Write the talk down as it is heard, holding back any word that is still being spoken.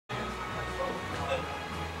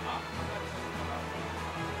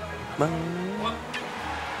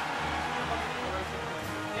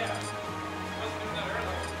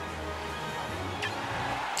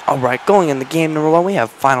Alright, going in the game number 1, we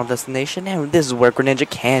have Final Destination, and this is where Greninja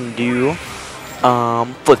can do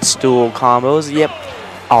footstool combos. Yep.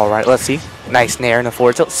 Alright, let's see. Nice nair in the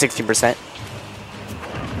forward tilt, 16%.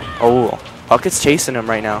 Oh, Bucket's chasing him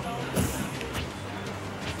right now.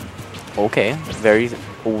 Okay, very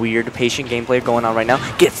weird, patient gameplay going on right now.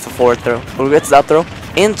 Gets the forward throw, or gets the up throw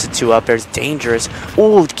into 2 up airs, dangerous.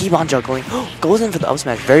 Oh, keep on juggling. Goes in for the up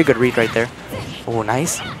smash, very good read right there. Oh,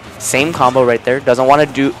 nice. Same combo right there. Doesn't want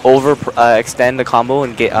to do extend the combo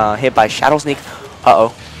and get hit by Shadow Sneak.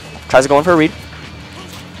 Uh-oh. Tries to go in for a read.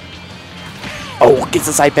 Oh, gets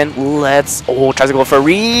the side pin. Tries to go for a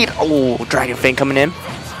read. Oh, Dragon Feint coming in.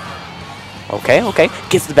 Okay, okay.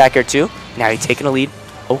 Gets the back air too. Now he's taking a lead.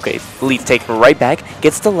 Okay, lead's taken right back.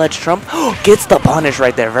 Gets the ledge trump. Gets the punish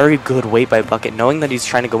right there. Very good weight by Bucket, knowing that he's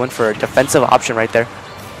trying to go in for a defensive option right there.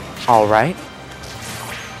 Alright.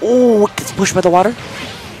 Oh, gets pushed by the water.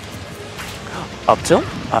 Up tilt.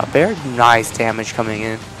 Up air. Nice damage coming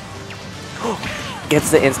in.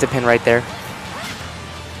 Gets the insta pin right there.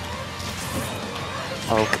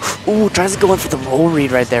 Okay. Ooh, tries to go in for the roll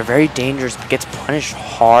read right there. Very dangerous. Gets punished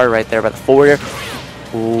hard right there by the forward air.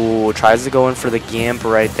 Ooh, tries to go in for the Gimp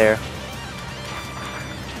right there.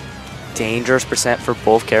 Dangerous percent for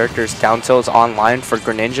both characters. Down tilt is online for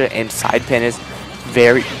Greninja, and side pin is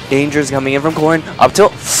very dangerous coming in from Corrin. Up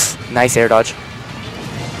tilt. Nice air dodge.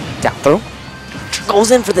 Down throw.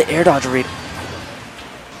 Goes in for the air dodge read.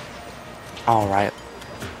 Alright.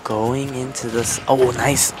 Going into this. Oh,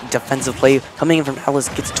 nice defensive play. Coming in from Atlas.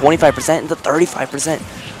 Gets 25% into 35%.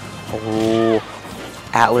 Oh.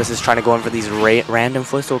 Atlas is trying to go in for these random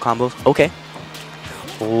footstool combos. Okay.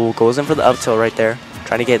 Oh, goes in for the up tilt right there.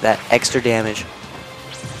 Trying to get that extra damage.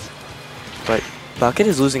 But Bucket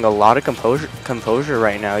is losing a lot of composure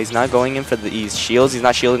right now. He's not going in for these shields. He's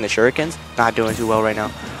not shielding the shurikens. Not doing too well right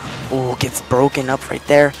now. Oh, gets broken up right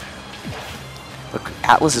there. Look,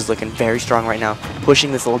 Atlas is looking very strong right now.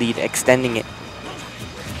 Pushing this lead, extending it.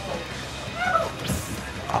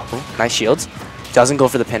 Oh, nice shields. Doesn't go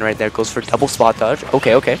for the pin right there. Goes for double spot dodge.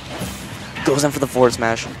 Okay, okay. Goes in for the forward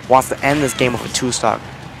smash. Wants to end this game with a 2-stock.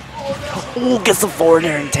 Oh, gets the forward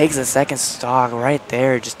air and takes a second stock right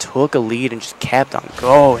there. Just took a lead and just kept on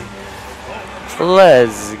going.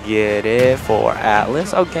 Let's get it for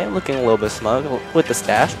Atlas. Okay, looking a little bit smug with the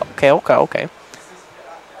stash. Okay, okay, okay.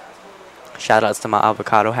 Shoutouts to my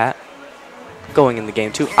avocado hat. Going in the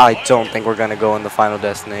game too. I don't think we're going to go in the Final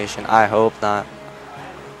Destination. I hope not.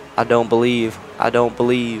 I don't believe. I don't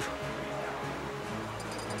believe.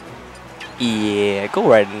 Yeah, go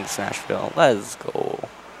right into Smashville. Let's go.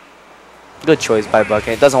 Good choice by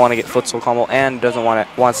Bucket. Doesn't want to get footstool combo and doesn't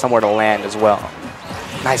want somewhere to land as well.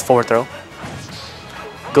 Nice forward throw.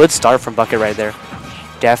 Good start from Bucket right there.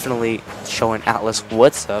 Definitely showing Atlas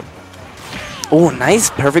what's up. Oh, nice.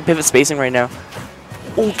 Perfect pivot spacing right now.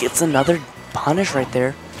 Oh, gets another punish right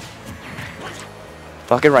there.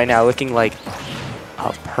 Bucket right now looking like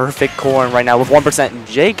a perfect Corrin right now with 1%.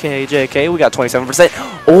 JK, we got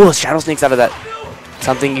 27%. Oh, Shadow Sneaks out of that.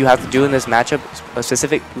 Something you have to do in this matchup,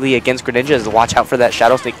 specifically against Greninja, is watch out for that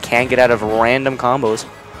Shadow Sneak. Can get out of random combos.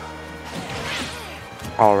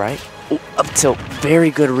 Alright. Up tilt. Very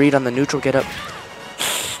good read on the neutral get up.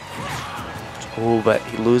 Oh, but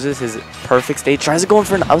he loses his perfect stage. Tries to go in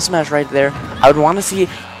for an up smash right there. I would want to see.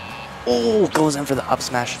 Oh, goes in for the up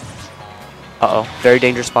smash. Uh-oh. Very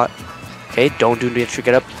dangerous spot. Okay, don't do the entry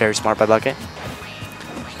get up. Very smart by Bucket.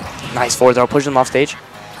 Nice forward throw. Pushes him off stage.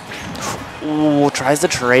 Ooh, tries to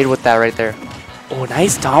trade with that right there. Oh,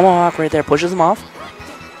 nice tomahawk right there. Pushes him off.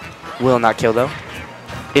 Will not kill though.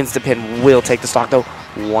 Insta pin will take the stock though.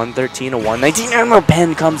 113 to 119. And the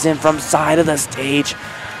pin comes in from side of the stage.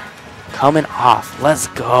 Coming off. Let's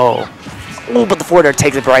go. Oh, but the forward air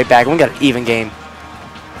takes it right back. We got an even game.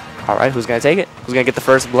 Alright, who's going to take it? Who's going to get the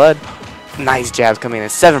first blood? Nice jabs coming in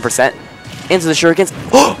at 7%. Into the shurikens.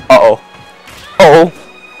 Uh-oh. Uh-oh.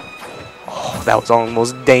 Oh, that was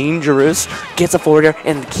almost dangerous. Gets a forward air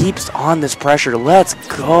and keeps on this pressure. Let's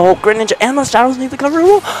go. Greninja and the Shadows need the cover.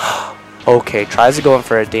 Okay, tries to go in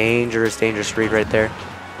for a dangerous read right there.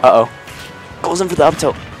 Uh-oh. Goes in for the up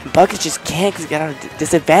tilt. Bucket just can't because he got out of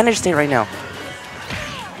disadvantage state right now.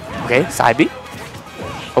 Okay, side B.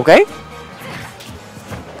 Okay.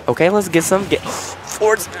 Okay, let's get some.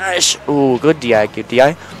 Forward smash. Ooh, good DI. Good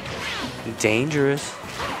DI. Dangerous.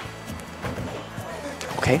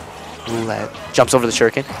 Okay. Jumps over the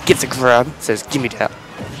shuriken. Gets a grab. Says, give me that.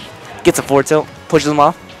 Gets a forward tilt. Pushes him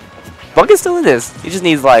off. Bucket's still in this. He just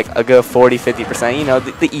needs like a good 40-50%. You know,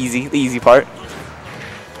 the easy part.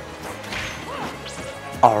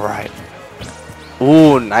 All right.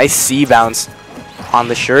 Ooh, nice C bounce on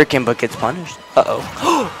the shuriken, but gets punished.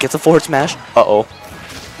 Uh-oh. Gets a forward smash. Uh-oh.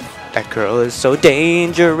 That girl is so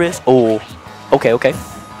dangerous. Oh. Okay, okay.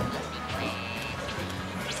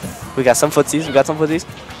 We got some footsies. We got some footsies.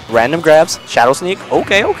 Random grabs. Shadow sneak.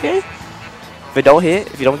 Okay, okay. If it don't hit,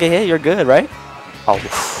 if you don't get hit, you're good, right? Oh,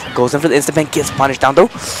 goes in for the instant ban. Gets punished down throw.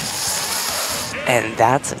 And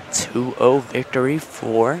that's a 2-0 victory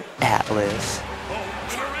for Atlas.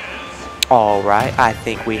 All right, I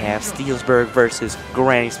think we have Steelsburg versus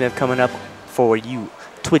Granny Smith coming up for you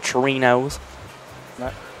Twitcherinos.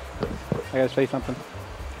 I gotta say something.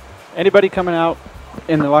 Anybody coming out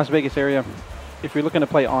in the Las Vegas area, if you're looking to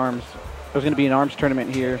play ARMS, there's going to be an ARMS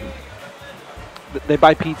tournament here. They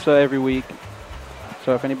buy pizza every week.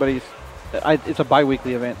 So if anybody's, it's a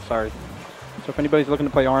bi-weekly event, sorry. So if anybody's looking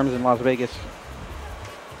to play ARMS in Las Vegas,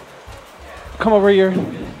 come over here.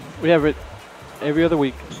 We have it every other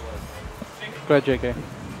week. Go ahead, JK. Do you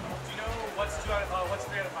know what's 3 out of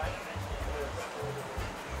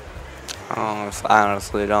 5? I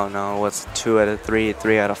honestly don't know what's 2 out of 3,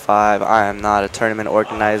 3 out of 5. I am not a tournament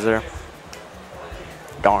organizer.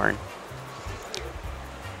 Darn.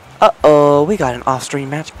 Uh-oh, we got an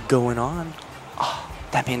off-stream match going on. Oh,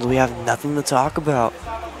 that means we have nothing to talk about.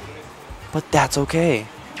 But that's okay.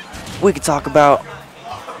 We could talk about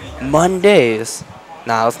Mondays.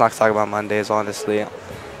 Nah, let's not talk about Mondays, honestly.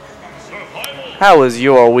 How was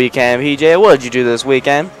your weekend, PJ? What did you do this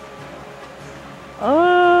weekend?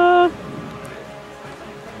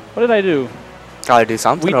 What did I do? Gotta do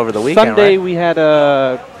something over the weekend, Sunday right? we had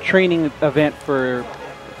a training event for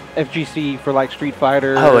FGC for like Street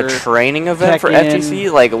Fighter. Oh, a training event for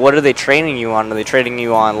FGC? Like, what are they training you on? Are they training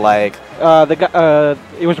you on, like...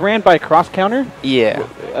 it was ran by Cross Counter. Yeah.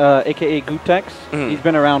 A.K.A. Qtrs. He's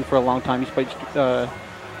been around for a long time. He's played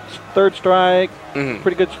Third Strike,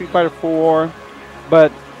 pretty good Street Fighter 4.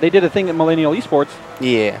 But they did a thing at Millennial Esports.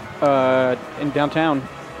 Yeah. In downtown.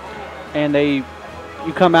 And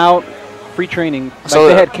you come out, free training. Like so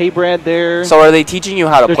they had K-Brad there. So are they teaching you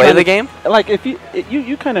how to play the game? Like if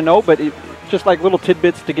you kind of know, but just like little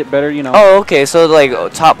tidbits to get better, you know. Oh, okay. So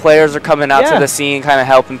like top players are coming out to the scene, kind of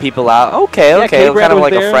helping people out. Okay, okay. Kind of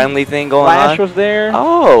like a friendly thing going on. Flash was there.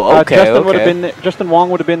 Oh, okay. Justin would have been there. Justin Wong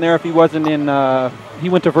would have been there if he wasn't in. He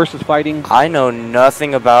went to Versus Fighting. I know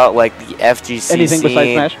nothing about like the FGC Anything scene.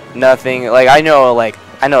 besides Smash? Nothing. Like I know Melee.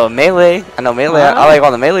 I know Melee. I like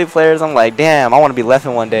all the Melee players. I'm like, damn, I want to be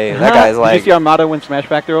Leffen one day. That guy's like. Did you see Armada win Smash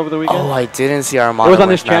Factor over the weekend? Oh, I didn't see Armada it was on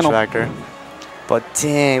win this Smash channel. Factor. But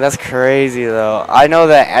dang, that's crazy though. I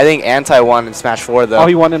think Anti won in Smash 4 though. Oh,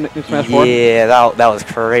 he won in Smash 4? Yeah, that was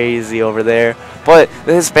crazy over there. But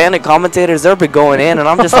the Hispanic commentators, they'll be going in, and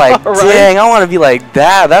I'm just like, dang, I want to be like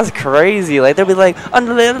that. That's crazy. Like they'll be like,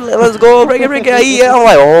 let's go, break it, yeah. I'm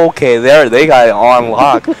like, okay, they got it on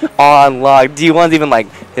lock, on lock. D1's even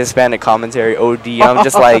like Hispanic commentary, OD. I'm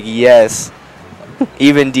just like, yes,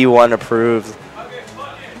 even D1 approves.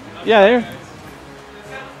 Yeah, there.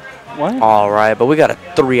 What? All right, but we got a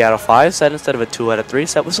 3 out of 5 set instead of a 2 out of 3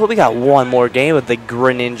 set. So we got one more game with the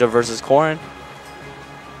Greninja versus Corrin.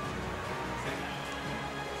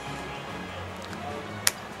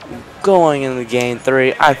 Going into game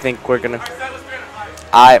 3, I think we're gonna.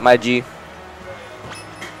 Alright, my G.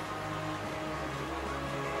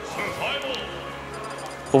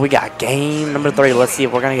 But we got game number 3. Let's see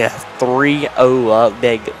if we're gonna get a 3-0 up,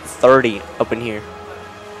 big 30 up in here.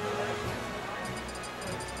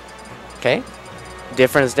 Okay,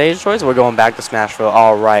 different stage choice. We're going back to Smashville.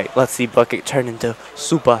 All right, let's see Bucket turn into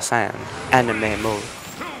Super Saiyan anime mode.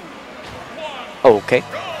 Okay.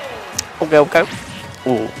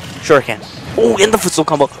 Ooh, shuriken. Ooh, in the footstool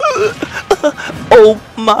combo. Oh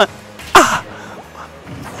my. Ah.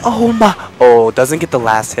 Oh my. Oh, doesn't get the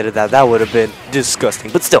last hit of that. That would have been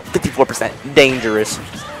disgusting. But still, 54%. Dangerous.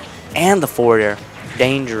 And the forward air.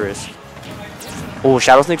 Dangerous. Oh,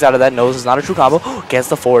 Shadow Sneaks out of that. Knows it's not a true combo. Gets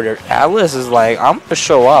the forward air. Atlas is like, I'm going to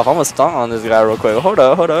show off. I'm going to stunt on this guy real quick. Hold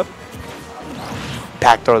up.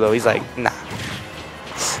 Back throw, though. He's like, nah.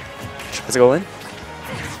 Tries to go in.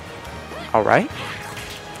 All right.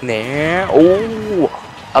 There. Oh.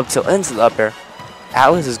 Up till into the up air.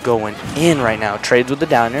 Atlas is going in right now. Trades with the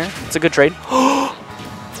down air. It's a good trade.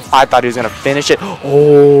 I thought he was going to finish it.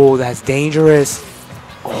 Oh, that's dangerous.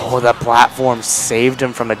 Oh, that platform saved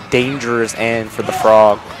him from a dangerous end for the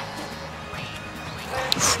frog.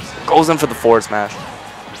 Goes in for the forward smash.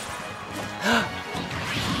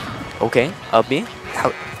 Okay, up B.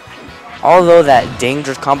 Although that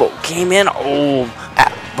dangerous combo came in,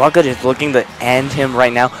 Bucket is looking to end him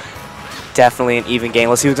right now. Definitely an even game.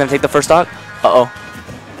 Let's see who's going to take the first stock. Uh-oh.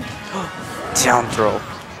 Down throw.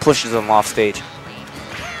 pushes him off stage.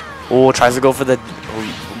 Oh, tries to go for the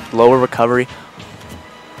lower recovery.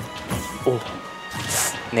 Oh,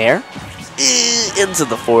 Nair. Into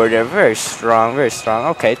the forward air. Very strong, very strong.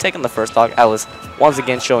 Okay, taking the first stock. Atlas once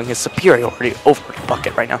again showing his superiority over the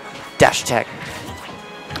bucket right now. Dash attack.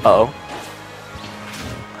 Uh-oh.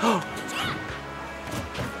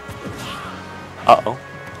 Uh-oh.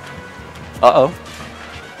 Uh-oh.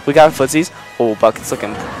 We got footsies. Oh, Bucket's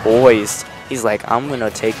looking poised. He's like, I'm going to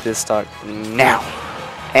take this stock now.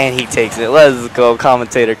 And he takes it. Let's go,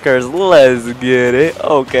 commentator Curse. Let's get it.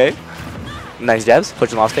 Okay. Nice jabs.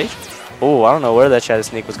 Push him off stage. Oh, I don't know where that Shadow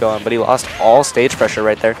Sneak was going, but he lost all stage pressure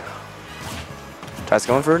right there. Tries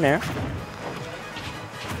going for an air.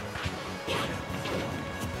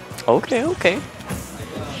 Okay, okay.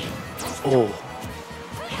 Oh.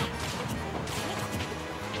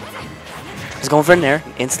 He's going for an air.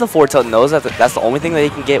 Into the forward tilt. Knows that that's the only thing that he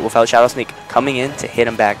can get without Shadow Sneak coming in to hit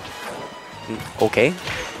him back. Okay.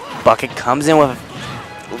 Bucket comes in with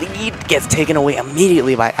a lead. Gets taken away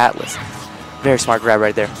immediately by Atlas. Very smart grab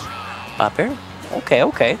right there. Up air. Okay,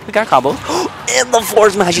 okay. We got combos. And the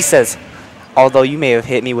forward smash, he says. Although you may have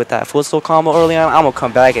hit me with that footstool combo early on, I'm going to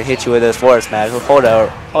come back and hit you with this forward smash. Hold up,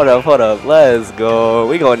 hold up, hold up. Let's go.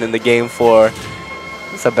 We're going into game 4.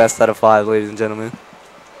 It's the best out of 5, ladies and gentlemen.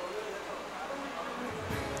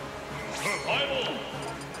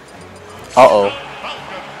 Uh-oh.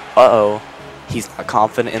 Uh-oh. He's not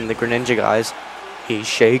confident in the Greninja, guys. He's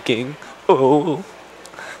shaking. Oh.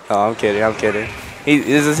 No, I'm kidding, I'm kidding.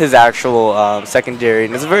 This is his actual secondary,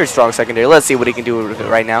 and it's a very strong secondary. Let's see what he can do with it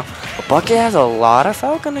right now. But Bucket has a lot of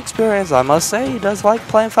Falcon experience, I must say. He does like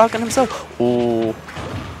playing Falcon himself. Ooh.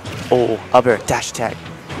 Oh, up air, dash attack.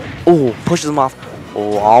 Ooh, pushes him off.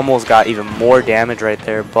 Oh, almost got even more damage right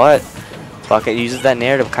there, but Bucket uses that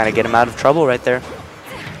Nair to kind of get him out of trouble right there.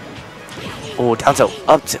 Oh, down tilt,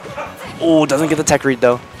 up tilt. Oh, doesn't get the tech read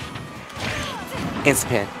though.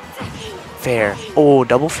 Instant pin. Fair. Oh,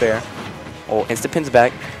 double fair. Oh, instant pin's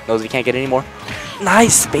back. Knows he can't get any more.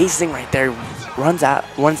 Nice spacing right there. Runs out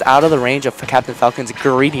of the range of Captain Falcon's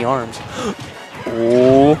greedy arms.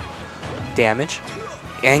 Oh, damage.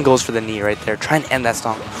 And goes for the knee right there. Trying to end that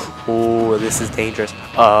stomp. Oh, this is dangerous.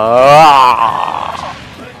 Got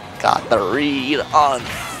the read.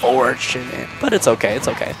 Unfortunate. But it's okay. It's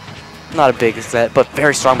okay. Not a big set, but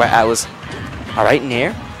very strong by Atlas. All right,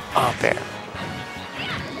 Nair. Up there.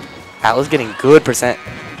 Atlas getting good percent.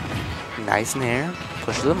 Nice Nair.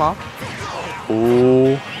 Pushes him off.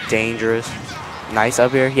 Ooh, dangerous. Nice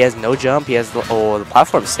up here. He has no jump. He has the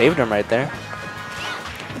platform saved him right there.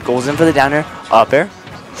 Goes in for the down air. Up air.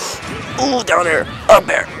 Ooh, down air. Up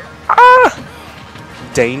air. Ah!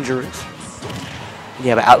 Dangerous.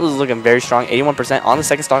 Yeah, but Atlas is looking very strong. 81% on the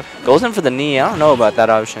second stock. Goes in for the knee. I don't know about that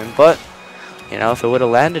option, but you know, if it would have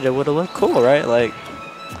landed, it would have looked cool, right? Like,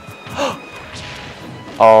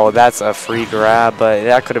 oh, that's a free grab, but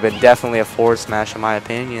that could have been definitely a forward smash in my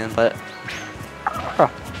opinion. But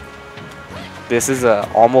this is a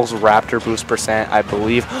almost Raptor boost percent, I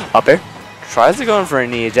believe. Up air. Tries to go in for a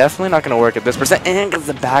knee. Definitely not going to work at this percent. And gets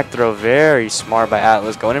the back throw. Very smart by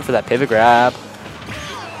Atlas. Going in for that pivot grab.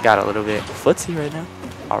 Got a little bit footsie right now.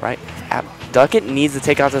 All right. Duckett needs to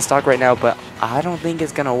take out the stock right now, but I don't think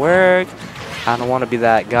it's going to work. I don't want to be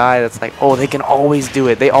that guy that's like, oh, they can always do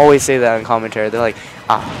it. They always say that in commentary. They're like,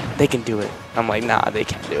 they can do it. I'm like, nah, they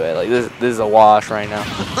can't do it. Like, this is a wash right now.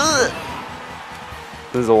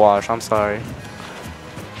 This is a wash. I'm sorry.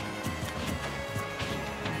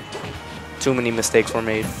 Too many mistakes were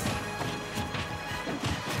made.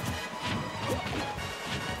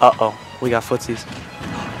 Uh-oh. We got footsies.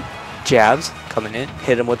 Jabs coming in.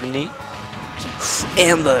 Hit him with the knee.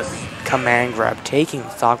 And the command grab. Taking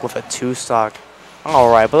stock with a 2 stock.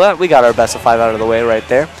 Alright, but we got our best of 5 out of the way right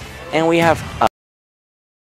there. And we have...